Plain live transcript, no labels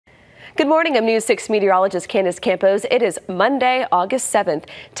Good morning. I'm News 6 meteorologist Candace Campos. It is Monday, August 7th.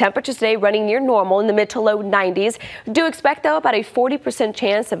 Temperatures today running near normal in the mid to low 90s. Do expect, though, about a 40%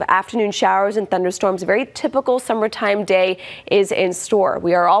 chance of afternoon showers and thunderstorms. A very typical summertime day is in store.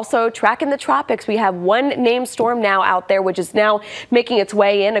 We are also tracking the tropics. We have one named storm now out there, which is now making its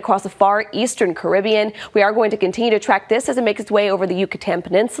way in across the far eastern Caribbean. We are going to continue to track this as it makes its way over the Yucatan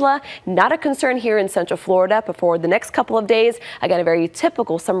Peninsula. Not a concern here in Central Florida, but for the next couple of days, again, a very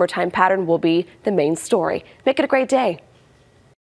typical summertime pattern will be the main story. Make it a great day.